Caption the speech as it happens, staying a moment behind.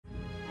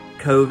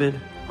COVID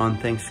on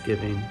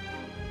Thanksgiving,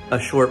 a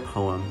short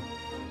poem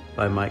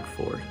by Mike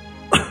Ford.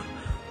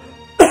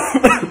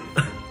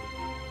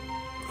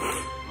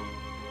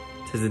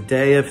 'Tis a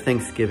day of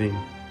Thanksgiving,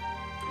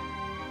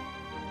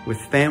 with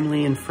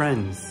family and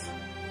friends,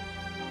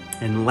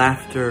 and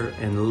laughter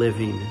and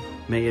living,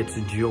 may its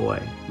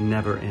joy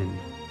never end.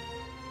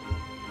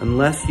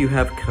 Unless you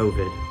have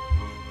COVID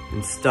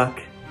and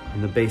stuck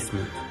in the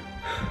basement,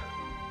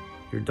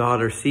 your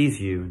daughter sees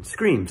you and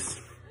screams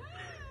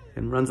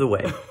and runs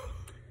away.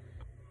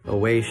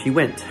 Away she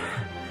went.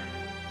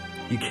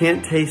 You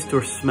can't taste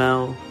or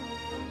smell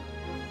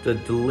the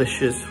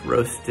delicious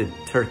roasted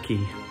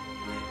turkey.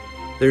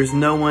 There's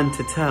no one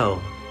to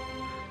tell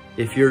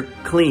if you're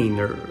clean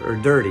or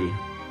dirty.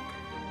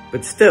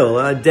 But still,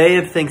 a day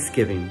of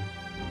Thanksgiving,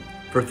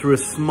 for through a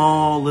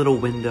small little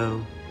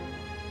window,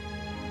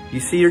 you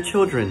see your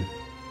children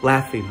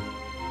laughing,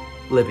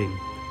 living,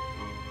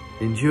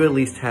 and you at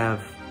least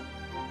have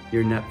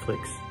your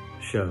Netflix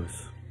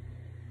shows.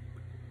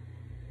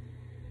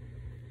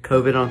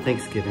 COVID on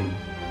Thanksgiving,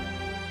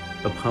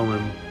 a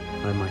poem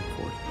by Mike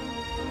Ford.